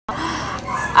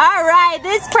Alright,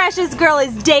 this precious girl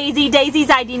is Daisy. Daisy's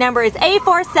ID number is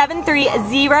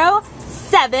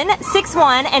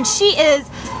A4730761, and she is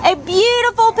a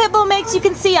beautiful pit bull mix. You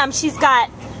can see she's got,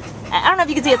 I don't know if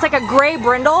you can see, it's like a gray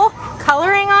brindle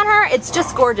coloring on her. It's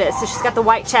just gorgeous. So she's got the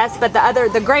white chest, but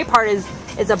the gray part is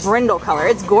a brindle color.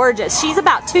 It's gorgeous. She's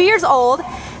about 2 years old,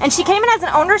 and she came in as an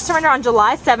owner surrender on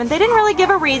July 7th. They didn't really give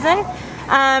a reason.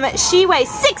 She weighs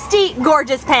 60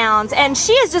 gorgeous pounds, and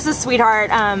she is just a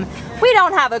sweetheart. We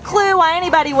don't have a clue why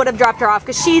anybody would have dropped her off,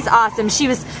 because she's awesome. She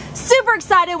was super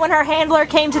excited when her handler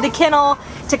came to the kennel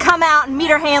to come out and meet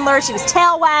her handler. She was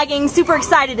tail wagging, super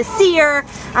excited to see her.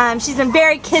 She's been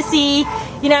very kissy.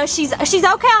 You know, she's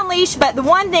okay on leash, but the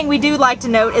one thing we do like to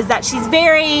note is that she's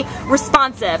very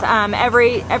responsive.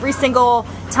 Every single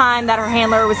time that her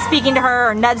handler was speaking to her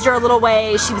or nudged her a little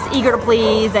way, she was eager to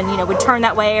please and, you know, would turn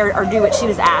that way or do what she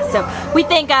was asked. So we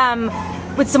think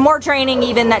with some more training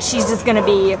even that she's just going to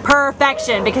be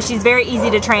perfection, because she's very easy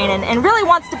to train and really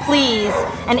wants to please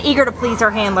and eager to please her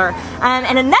handler.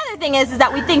 And another thing is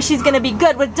that we think she's going to be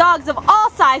good with dogs of all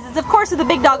sizes. Of course, with a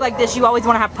big dog like this, you always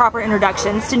want to have proper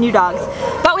introductions to new dogs.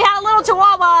 But we had a little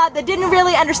Chihuahua that didn't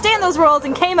really understand those rules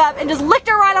and came up and just licked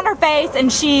her right on her face,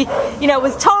 and she, you know,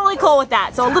 was totally cool with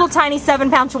that. So a little tiny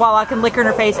 7-pound Chihuahua can lick her in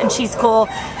her face, and she's cool.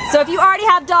 So if you already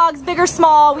have dogs, big or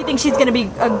small, we think she's going to be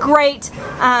a great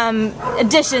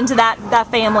addition to that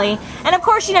family. And of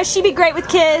course, you know, she'd be great with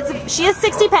kids. She is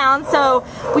 60 pounds, so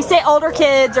we say older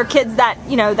kids or kids that,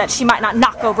 you know, that she might not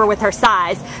knock over with her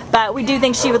size. But we do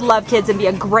think she would love kids and be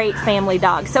a great family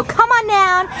dog. So come on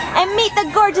down and meet the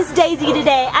gorgeous Daisy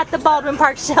today at the Baldwin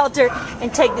Park Shelter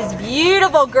and take this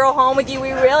beautiful girl home with you.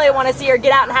 We really want to see her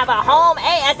get out and have a home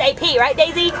ASAP, right,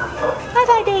 Daisy?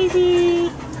 Bye-bye, Daisy.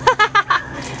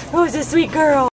 Who's a sweet girl?